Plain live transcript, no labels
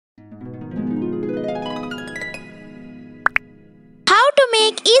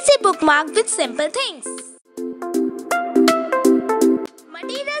Make easy bookmark with simple things.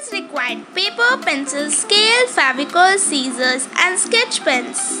 Materials required: paper, pencil, scale, Fevicol, scissors and sketch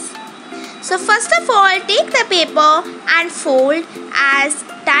pens. So first of all, take the paper and fold as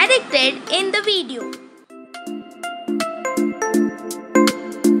directed in the video.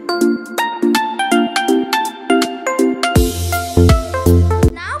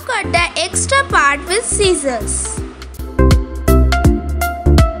 Now cut the extra part with scissors.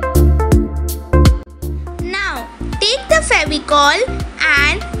 Now take the Fevicol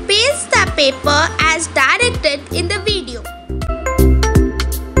and paste the paper as directed in the video.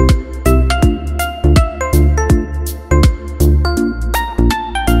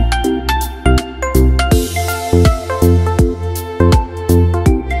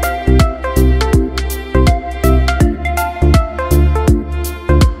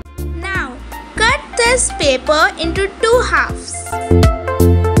 Now cut this paper into two halves.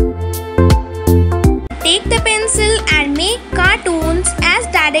 Take the pencil and make cartoons as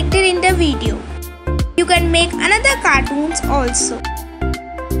directed in the video. You can make another cartoons also.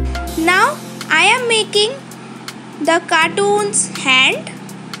 Now I am making the cartoon's hand.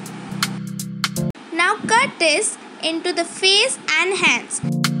 Now cut this into the face and hands.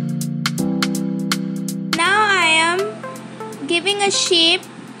 Now I am giving a shape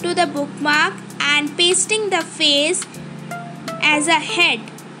to the bookmark and pasting the face as a head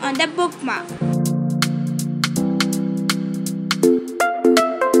on the bookmark.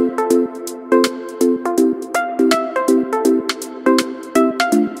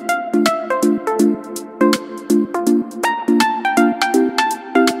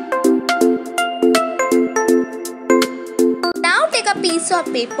 Now take a piece of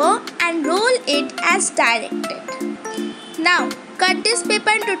paper and roll it as directed. Now cut this paper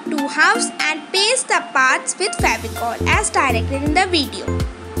into two halves and paste the parts with Fevicol as directed in the video.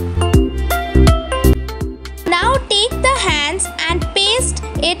 Now take the hands and paste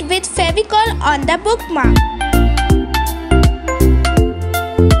it with Fevicol on the bookmark.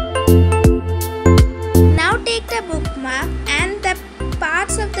 Now take the bookmark and the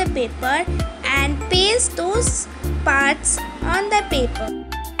parts of the paper and paste those parts on the paper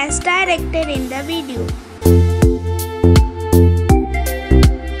as directed in the video.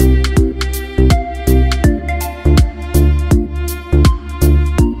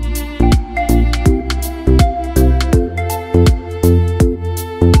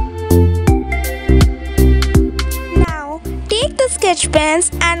 Sketch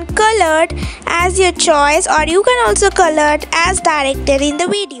pens and colored as your choice, or you can also color it as directed in the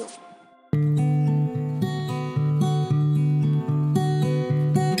video.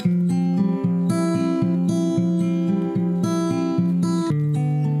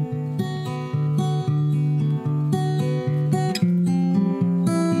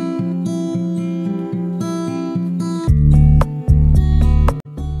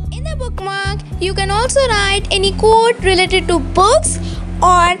 You can also write any quote related to books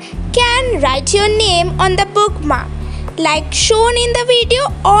or can write your name on the bookmark like shown in the video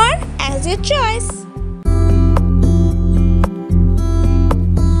or as your choice.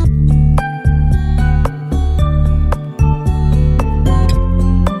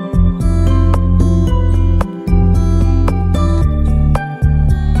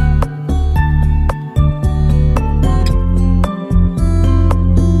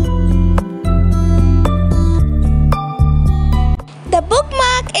 The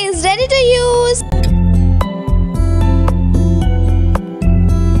bookmark is ready to use.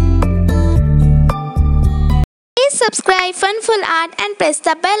 Please subscribe Funful Art and press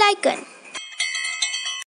the bell icon.